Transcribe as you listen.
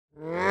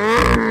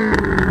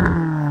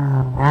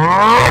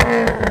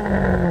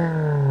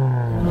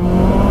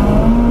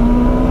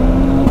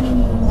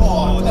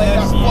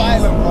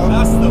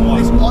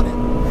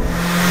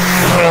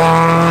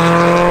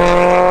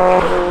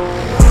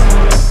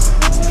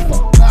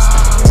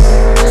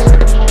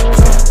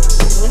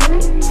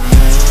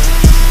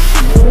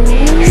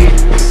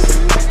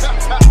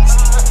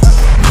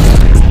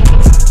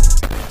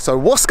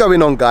What's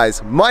going on,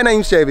 guys? My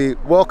name's JV,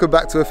 welcome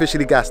back to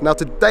Officially Gas. Now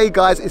today,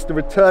 guys, it's the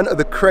return of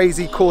the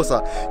crazy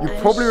Corsa. You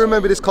probably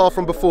remember this car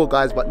from before,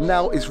 guys, but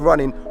now it's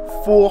running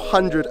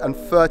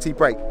 430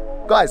 brake.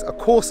 Guys, a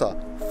Corsa,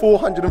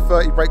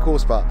 430 brake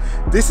horsepower.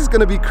 This is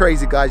gonna be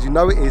crazy, guys, you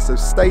know it is, so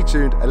stay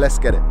tuned and let's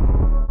get it.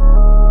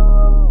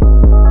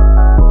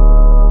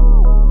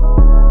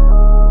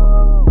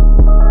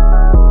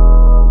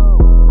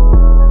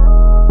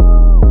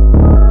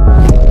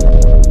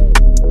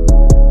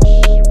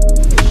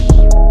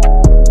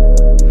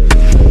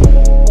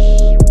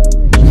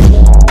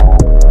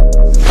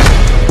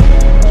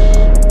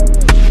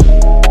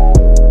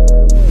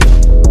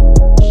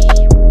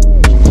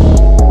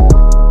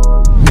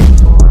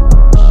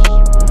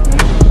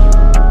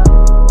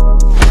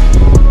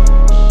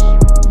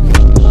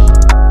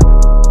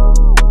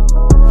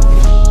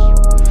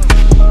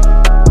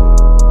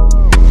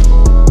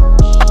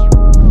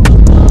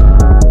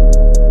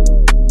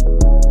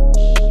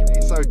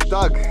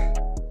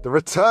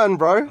 Return,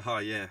 bro. Oh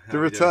yeah, the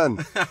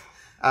return.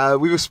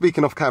 We were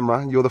speaking off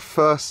camera. You're the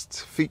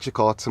first feature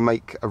car to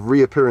make a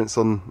reappearance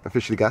on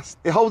Officially Gas.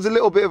 It holds a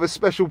little bit of a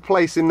special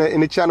place in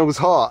the channel's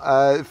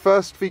heart.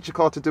 First feature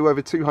car to do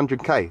over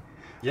 200k.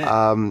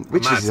 Yeah,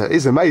 which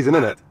is amazing,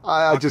 isn't it?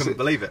 I just couldn't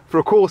believe it for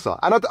a Corsa.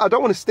 And I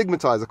don't want to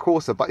stigmatise a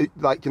Corsa, but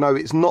like, you know,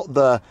 it's not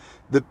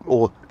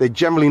or they're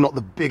generally not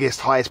the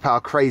biggest, highest power,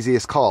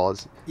 craziest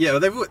cars. Yeah,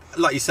 well, they've,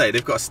 like you say,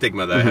 they've got a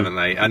stigma though, haven't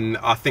they? And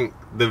I think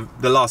the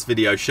last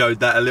video showed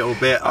that a little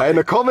bit. In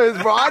the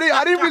comments, bro, I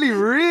didn't really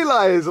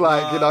realise,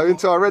 like, you know,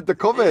 until I read the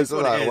comments.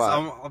 I'm like,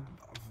 wow. I'm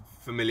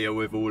familiar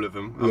with all of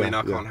them. I mean,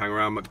 I can't hang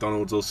around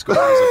McDonald's or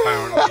Scotland's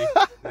apparently,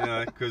 you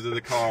know, because of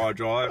the car I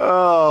drive.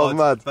 Oh,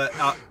 mad. But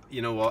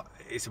you know what?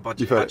 It's a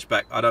budget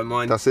hatchback. I don't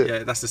mind. That's it.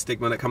 Yeah, that's the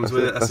stigma that comes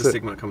with it. That's the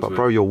stigma that comes with it. But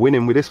bro, you're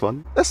winning with this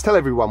one. Let's tell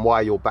everyone why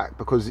you're back,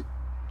 because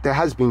there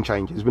has been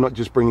changes. We're not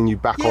just bringing you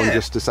back on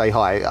just to say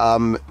hi.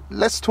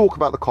 Let's talk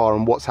about the car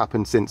and what's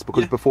happened since,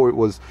 because before it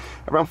was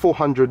around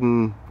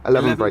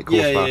 411 brake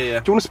horsepower. Do you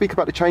want to speak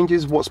about the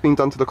changes, what's been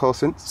done to the car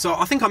since? So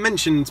I think I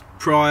mentioned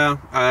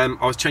prior, I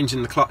was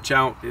changing the clutch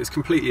out. It was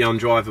completely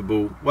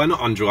undrivable. Well,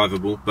 not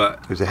undrivable, but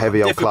it was a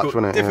heavy old clutch,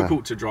 wasn't it?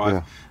 Difficult to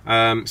drive,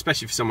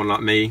 especially for someone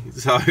like me.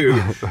 So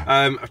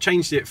I've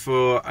changed it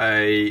for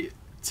a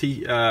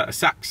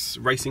Sachs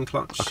racing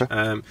clutch,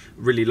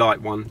 really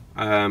light one.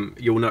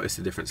 You'll notice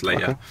the difference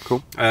later. Okay,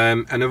 cool.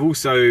 And I've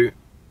also,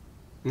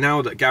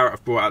 now that Garrett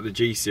have brought out the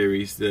G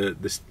series,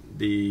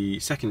 the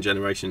second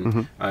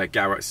generation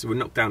Garretts were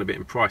knocked down a bit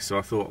in price, so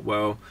I thought,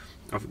 well,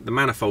 the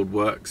manifold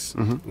works,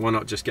 why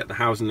not just get the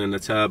housing and the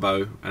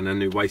turbo and a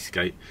new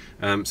wastegate?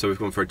 So we've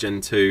gone for a Gen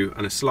 2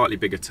 and a slightly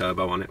bigger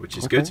turbo on it, which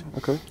is good.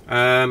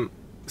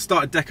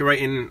 Started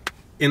decorating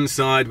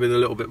inside with a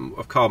little bit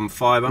of carbon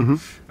fibre,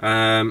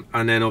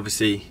 and then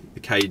obviously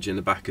the cage in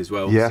the back as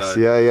well. Yes, so,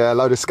 a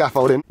load of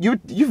scaffolding. You've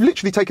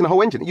literally taken the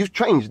whole engine. You've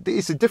changed.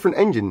 It's a different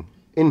engine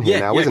in here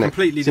now, isn't it?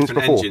 Completely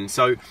different engine.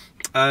 So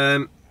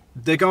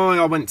the guy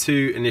I went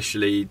to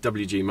initially,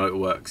 WG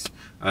Motorworks,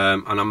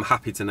 and I'm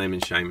happy to name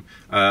and shame,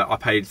 I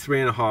paid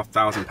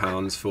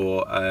 £3,500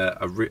 for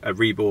a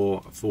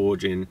rebore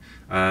forging,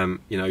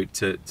 you know,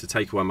 to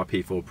take away my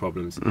P4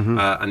 problems,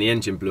 and the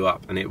engine blew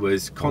up, and it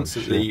was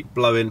constantly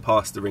blowing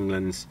past the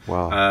ringlands.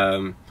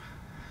 Wow.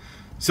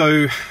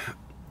 So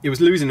it was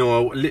losing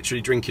oil,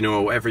 literally drinking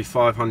oil every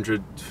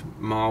 500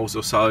 miles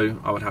or so.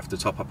 I would have to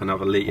top up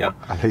another litre.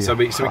 So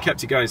we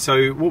kept it going.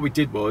 So what we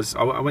did was,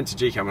 I went to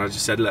GCAP and I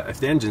just said, look, if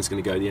the engine's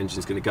going to go, the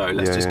engine's going to go.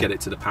 Let's just get it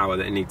to the power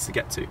that it needs to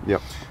get to.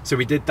 So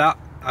we did that,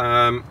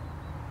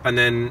 and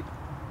then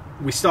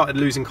we started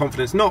losing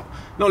confidence. Not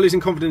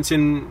losing confidence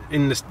in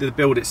the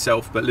build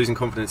itself, but losing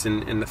confidence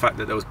in the fact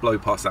that there was blow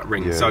past that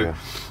ring.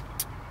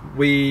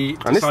 We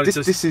decided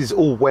this is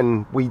all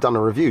when we done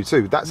a review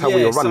too. That's how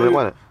we were running it,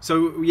 wasn't it?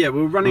 So yeah,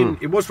 we were running.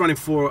 It was running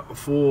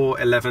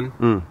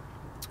 411.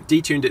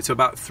 Detuned it to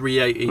about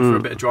 380 for a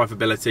bit of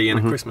drivability, and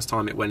at Christmas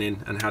time it went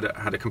in and had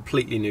a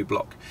completely new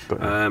block,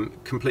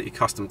 completely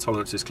custom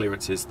tolerances,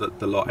 clearances,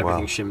 the lot,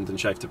 everything shimmed and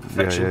shaved to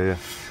perfection.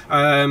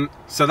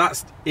 So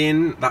that's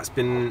been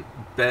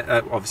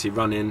obviously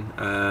running,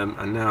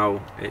 and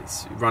now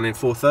it's running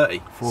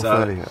 430.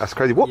 430, that's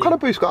crazy. What kind of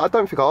boost? I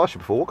don't think I asked you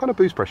before. What kind of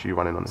boost pressure are you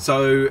running on it?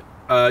 So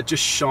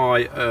just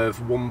shy of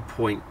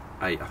 1.8.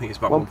 I think it's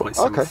about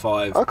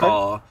 1.75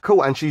 bar.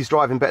 Cool, and she's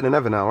driving better than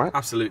ever now, right?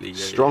 Absolutely,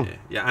 strong.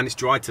 Yeah, and it's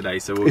dry today,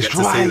 so we'll get to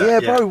see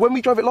that. Yeah, bro. When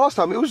we drove it last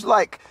time, it was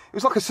like a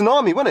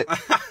tsunami, wasn't it?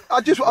 I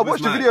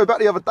watched the video about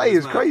the other day.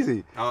 It's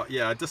crazy. Oh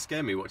yeah, it does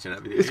scare me watching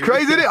that video. It's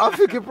crazy, isn't it? I'm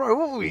thinking, bro,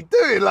 what are we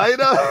doing, like?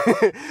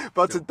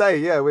 But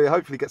today, we'll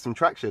hopefully get some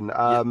traction.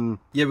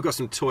 We've got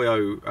some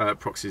Toyo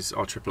Proxys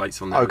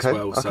R888s on there as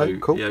well. So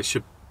cool. Yeah, it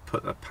should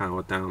put the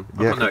power down. I've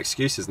got no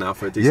excuses now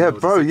for a decent. Yeah,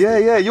 bro.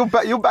 Yeah. You're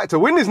back to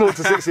win this 0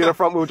 to 60 in a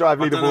front wheel drive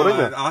leaderboard,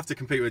 isn't it? I'll have to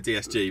compete with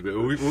DSG, but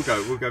we'll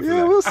go for that.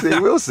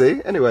 Yeah, we'll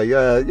see. Anyway,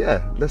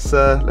 let's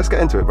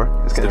get into it, bro.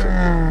 Let's get into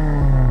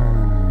it.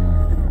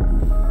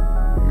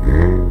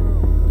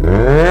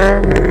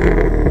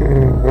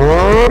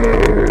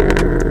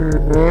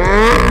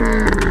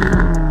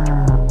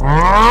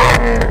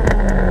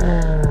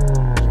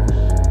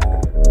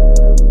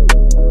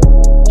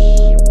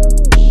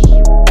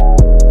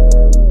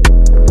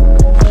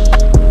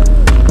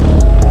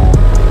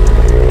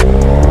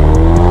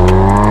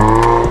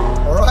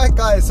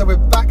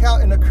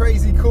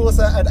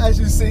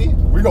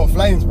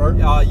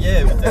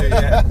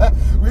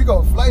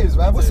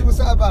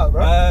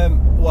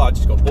 Well, I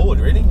just got bored,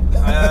 really.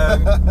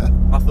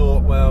 I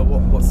thought, well,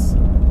 what's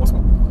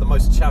the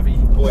most chavvy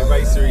boy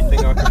racery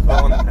thing I can put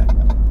on there?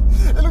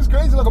 It looks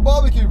crazy, like a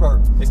barbecue,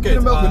 bro. It's good. You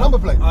didn't melt the number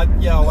plate.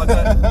 Well,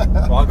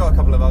 I've got a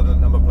couple of other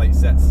number plate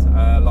sets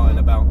lying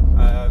about,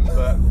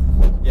 but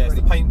yeah, it's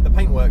the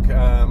paintwork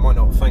might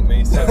not thank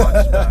me so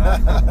much.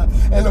 But,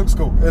 it looks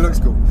cool. It looks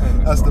cool.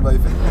 That's the main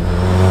thing.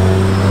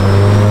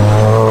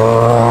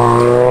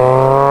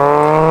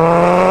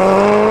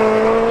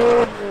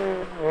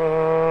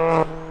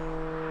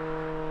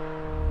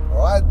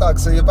 All right, Doug.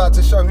 So you're about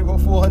to show me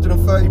what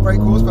 430 brake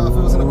horsepower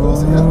feels in a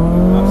Corsa, yeah?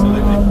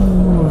 Absolutely.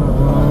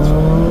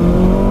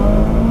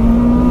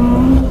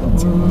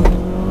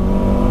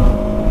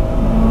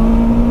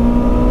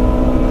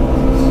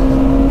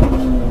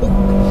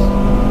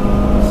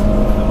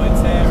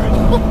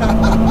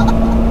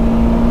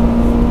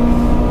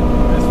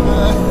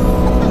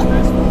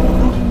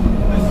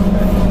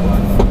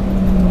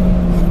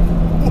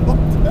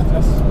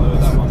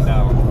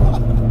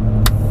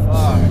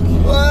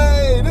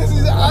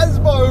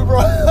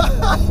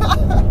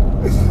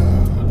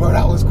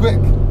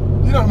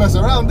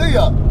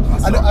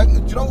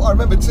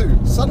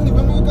 Suddenly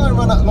when we were going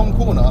around that long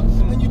corner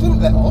and you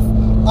didn't let off,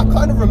 I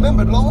kind of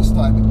remembered last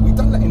time we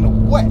done that in the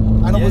wet,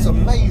 and I was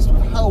amazed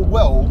with how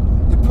well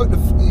it put it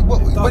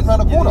went around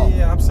the corner.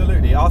 Yeah,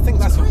 absolutely. I think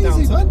that's crazy, down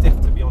to the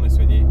diff, to be honest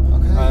with you.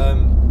 Okay.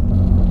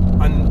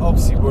 And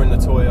obviously we're in the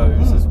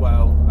Toyos as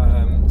well,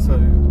 so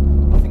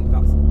I think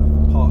that's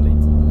partly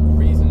the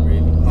reason, really.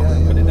 I'm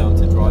going to put it down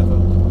to driver.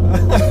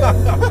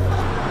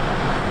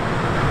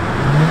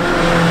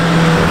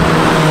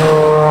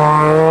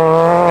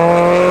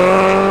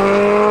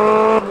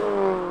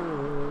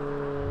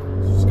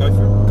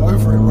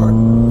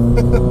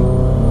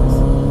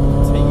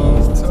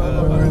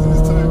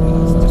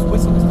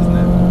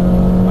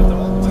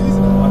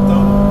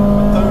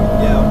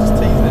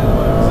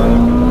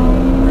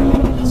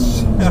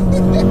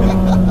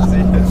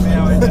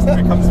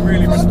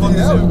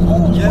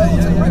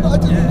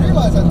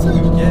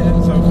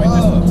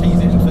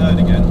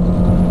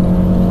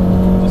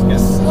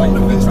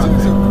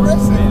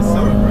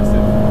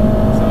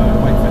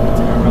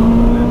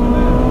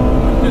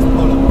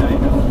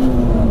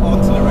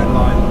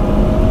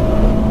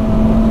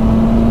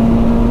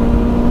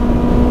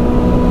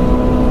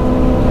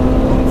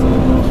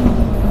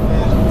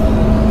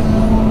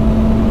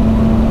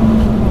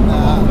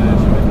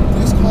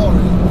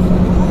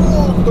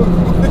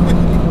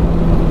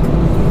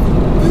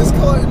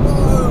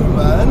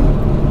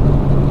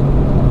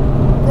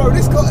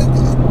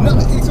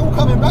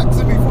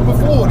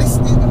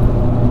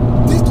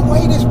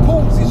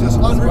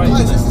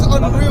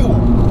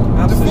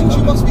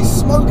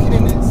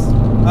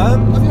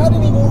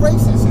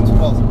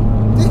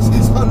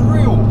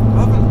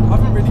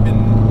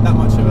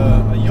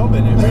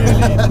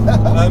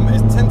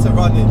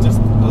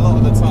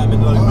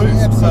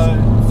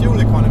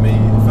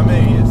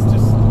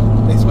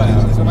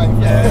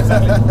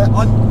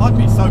 I'd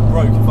be so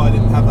broke if I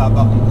didn't have that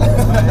button.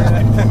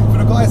 For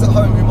the guys at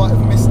home who might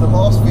have missed the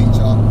last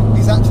feature,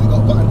 he's actually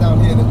got a button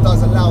down here that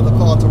does allow the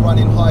car to run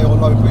in high or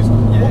low boost.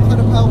 Yeah. What kind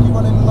of power are we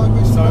running in low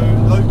boost? So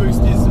low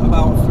boost is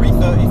about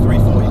 330,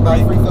 340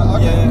 about brake. 330,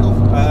 okay, yeah. Cool.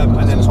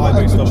 And then high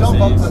boost obviously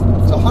jump up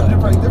to 100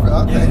 brake different.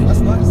 Okay, yeah, that's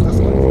nice. That's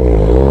nice.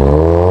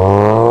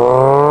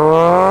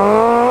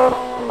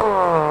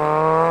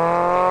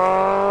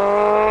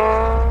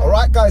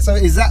 Guys, so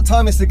it's that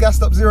time. It's the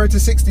gassed up 0 to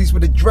 60s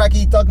with a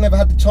draggy. Doug never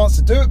had the chance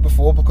to do it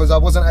before because I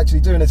wasn't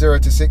actually doing a 0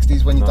 to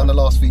 60s when you've done the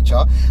last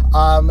feature.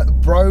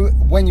 Bro,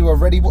 when you are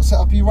ready, what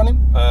setup are you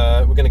running?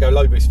 We're going to go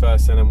low boost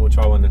first and then we'll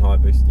try one in high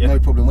boost. Yeah? No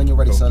problem. When you're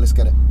ready, sir, let's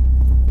get it.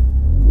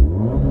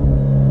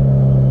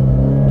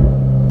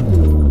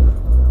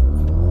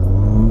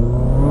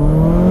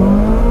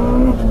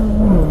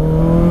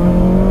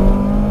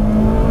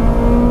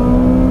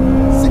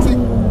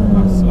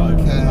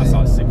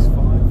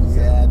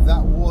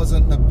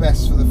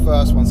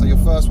 First one, so your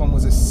first one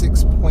was a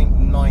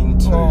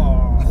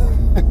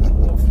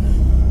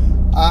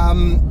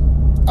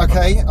 6.92.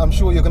 Okay, I'm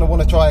sure you're going to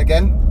want to try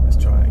again. Let's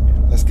try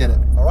again. Let's get it.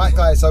 All right,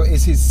 guys. So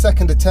it's his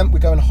second attempt. We're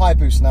going high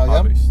boost now,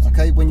 high boost.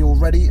 Okay, when you're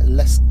ready,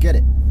 let's get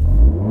it.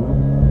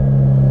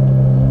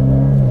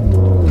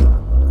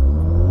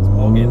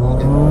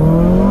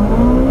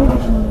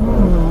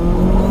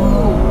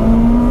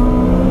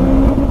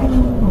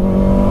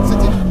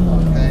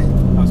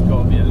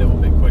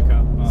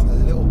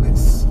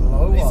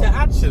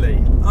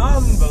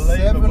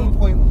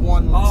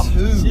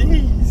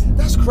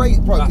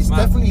 Bro, it's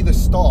definitely the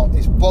start.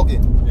 It's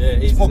bogging. Yeah,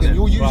 it's bogging.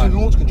 You're using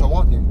launch control,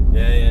 aren't you?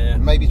 Yeah.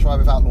 Maybe try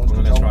without launch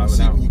control and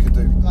see what you can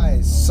do.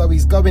 Guys, so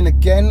he's going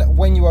again.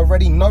 When you are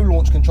ready, no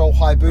launch control,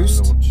 high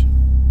boost. No launch.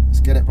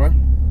 Let's get it, bro.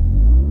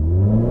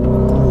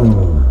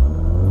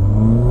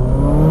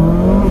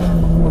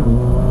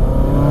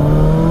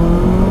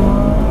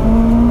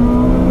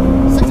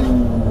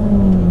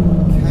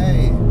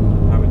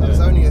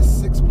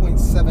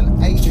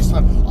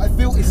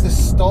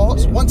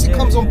 Once it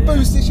comes on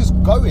boost, it's just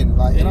going,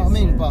 like, you know what I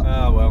mean? But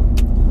well,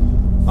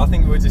 I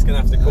think we're just gonna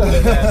have to call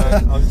it Yeah,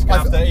 no, I'm just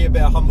gonna have to eat a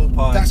bit of humble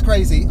pie. That's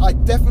crazy. I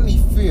definitely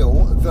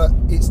feel that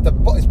it's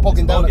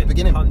bogging down at the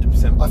beginning.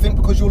 100%. I think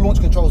because your launch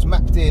control's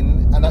mapped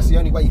in, and that's the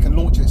only way you can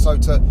launch it. So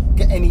to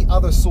get any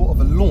other sort of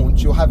a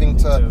launch, you're having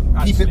to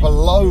keep it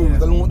below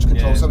the launch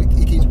control, so it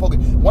keeps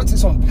bogging. Once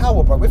it's on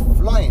power, bro, we're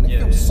flying. It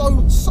feels so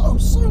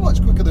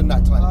much quicker than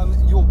that time.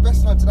 Your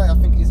best time today, I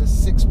think, is a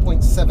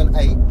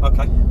 6.78.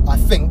 Okay. I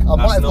think I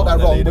might have got that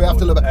wrong. We have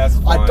to look at.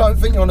 I don't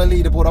think you're on a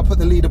leaderboard. I'll put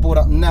the leaderboard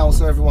up now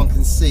so everyone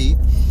can see.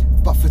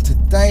 But for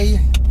today,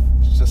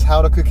 it's just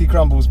how the cookie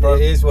crumbles, bro.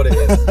 It is what it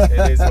is.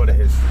 It is what it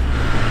is.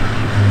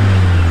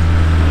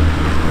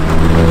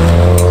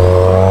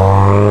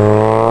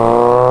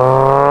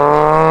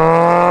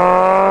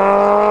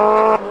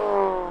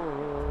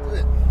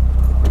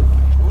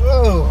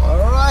 Whoa!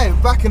 All right,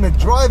 back in the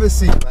driver's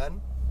seat, man.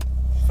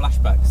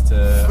 Flashbacks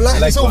to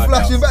it's all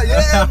flashing back.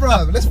 Yeah,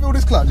 bro. Let's feel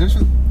this clutch.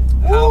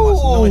 How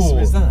much nicer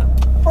is that?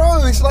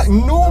 Bro, it's like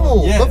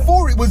normal. Yeah.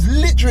 Before it was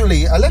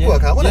literally a leg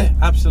workout, wasn't it?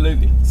 Yeah,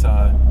 absolutely.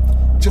 So,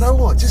 do you know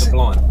what? Just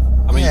sublime.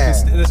 I mean,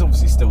 there's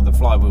obviously still the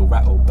flywheel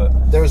rattle, but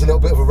there is a little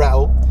bit of a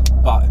rattle.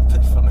 But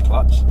put your foot on the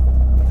clutch,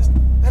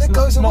 and it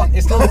goes away.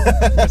 It's not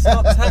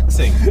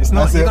taxing. It's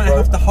not. You don't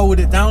have to hold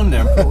it down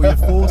there and put all your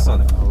force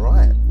on it. All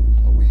right.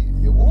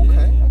 You're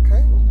okay. Yeah.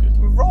 Okay.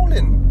 We're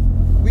rolling.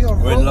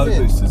 We're in low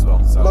boost as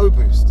well. So. Low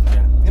boost.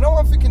 Yeah. You know what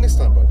I'm thinking this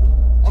time, bro?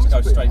 I'm just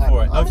go straight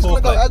for it. No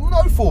foreplay.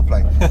 No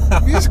foreplay.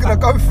 We're just gonna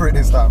go for it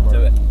this time, bro.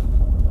 Do it.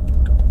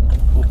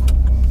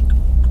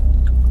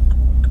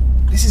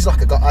 This is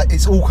like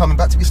it's all coming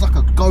back to me. It's like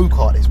a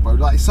go-kart, this, bro.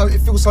 Like it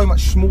feels so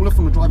much smaller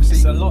from the driver's seat.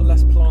 It's a lot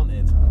less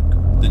planted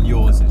than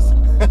yours is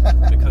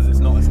because it's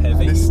not as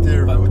heavy. And this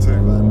steering wheel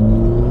too,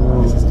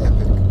 man. This is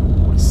epic.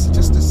 It's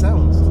just the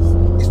sounds.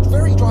 It's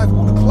very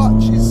drivable. The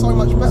clutch is so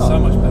much better. So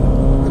much better.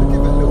 I'm gonna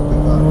give it a little bit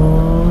of that.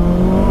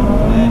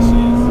 There she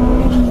is.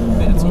 A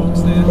bit of torque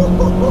there.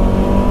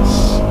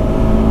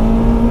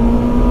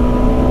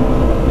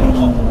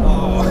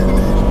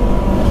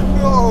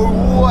 No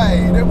way,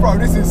 bro.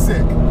 This is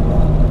sick.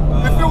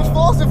 It feels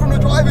faster from the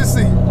driver's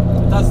seat.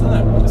 It does, doesn't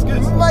it? It's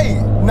good.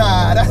 Mate,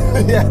 nah,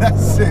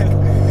 that's sick.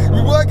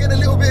 We were getting a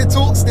little bit of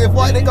torque stiff.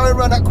 Why didn't it go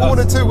around that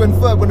corner too when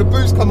the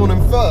boost come on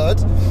in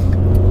third?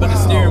 But the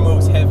steering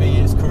wheel's heavy,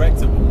 it's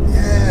correctable.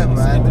 Yeah,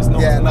 man. It's not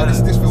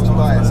this feels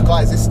nice.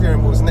 Guys, this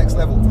steering wheel's next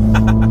level.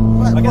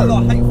 Right, I get a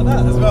lot of hate for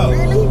that as well.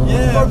 Really?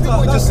 Yeah, bro, people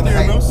are just gonna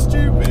hate.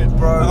 Steering wheel's stupid.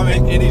 Bro. I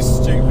mean, it is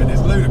stupid,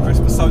 it's ludicrous,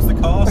 but so's the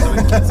car, so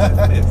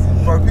it is.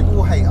 Bro, people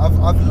will hate.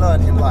 I've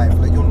learned in life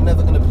that you're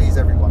never going to please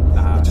everyone.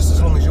 But just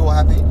as long as you're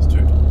happy. It's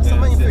true. It's the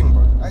main thing,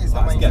 bro. That is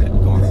the main thing.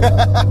 Go on.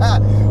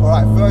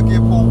 Alright, third gear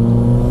pull.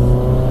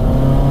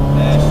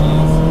 There she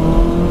is.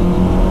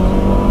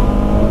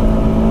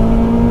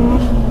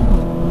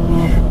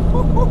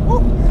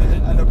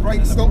 And the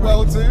brakes stop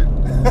well too.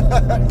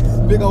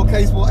 Big old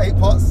K-Sport 8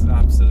 pots.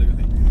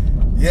 Absolutely.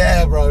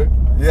 Yeah, bro.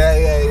 Yeah.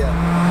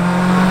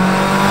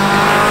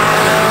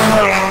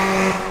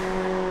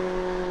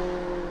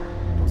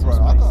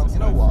 You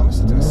know what? I'm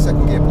just gonna do a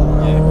second gear pull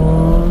now. Yeah.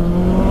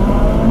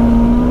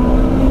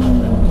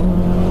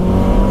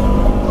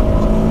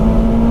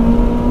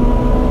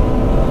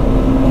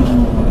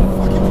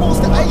 Fucking pulls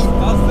to 8.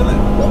 Does, doesn't it?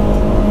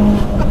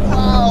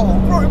 Wow,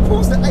 bro, it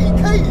pulls to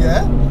 8k,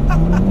 yeah?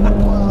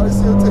 Wow, let's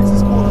see how it takes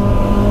this corner.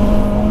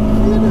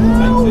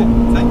 Takes it.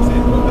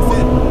 That's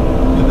it.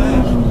 You're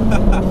there.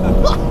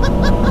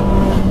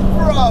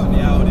 Bro,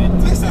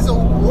 this is a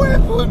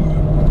weapon.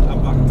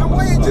 The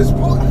way it just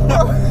put,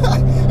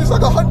 it's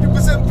like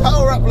 100%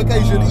 power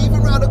application,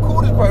 even around the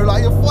corners, bro.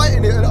 Like you're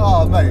fighting it, and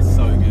oh, mate,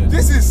 so good.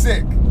 This is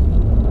sick.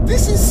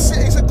 This is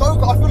sick. It's a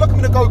go-kart. I feel like I'm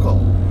in a go-kart.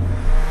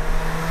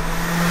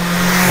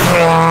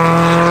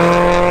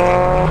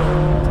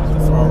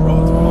 Throw a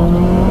roll to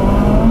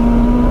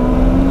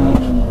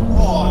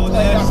Oh,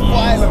 that's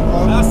violent, bro.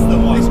 That's the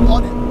one. It's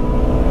on it.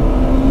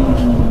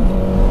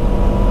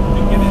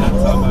 Didn't get it that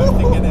time, though.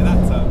 Didn't get it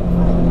that time.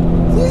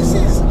 This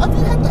is. Have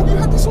you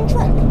had this on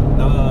track?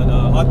 No.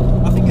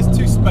 I think it's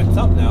too specced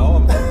up now.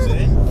 I'm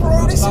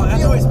bro, this is I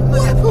know it's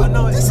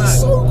mad. This is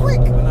so quick.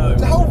 I know.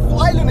 How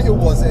violent it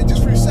was there,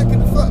 just through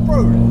second and third,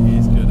 bro. It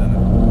is good, isn't it?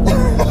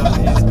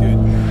 It is good.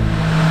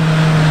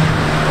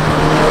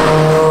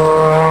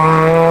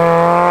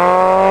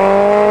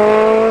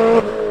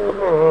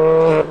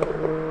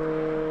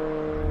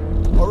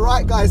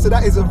 Alright guys, so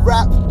that is a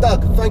wrap.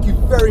 Doug, thank you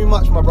very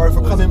much, my bro,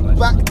 for coming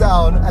back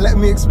down and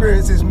letting me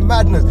experience this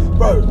madness.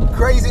 Bro,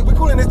 crazy, we're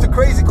calling this the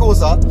crazy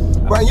Corsa.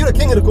 Right, and you're the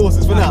king of the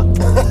Corsas for now.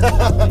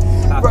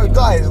 Bro,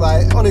 guys,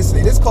 like,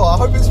 honestly, this car, I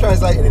hope it's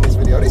translated in this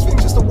video. This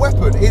thing's just a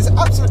weapon. It's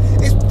absolute,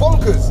 it's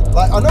bonkers.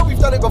 Like, I know we've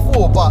done it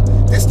before, but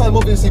this time,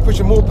 obviously,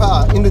 pushing more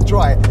power in the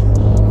dry.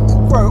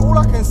 Bro, all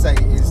I can say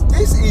is,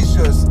 this is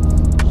just,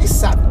 it's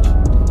savage.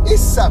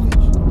 It's savage.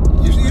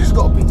 You just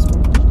got a piece,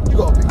 bro. You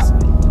got a piece.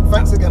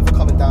 Thanks again for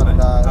coming down and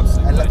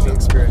letting me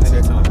experience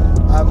it.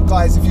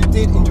 Guys, if you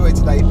did enjoy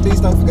today, please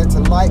don't forget to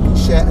like,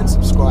 share and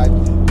subscribe.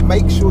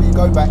 Make sure you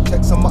go back,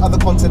 check some other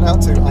content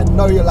out too. I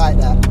know you like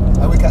that.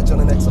 And we'll catch you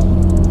on the next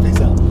one. Peace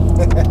out.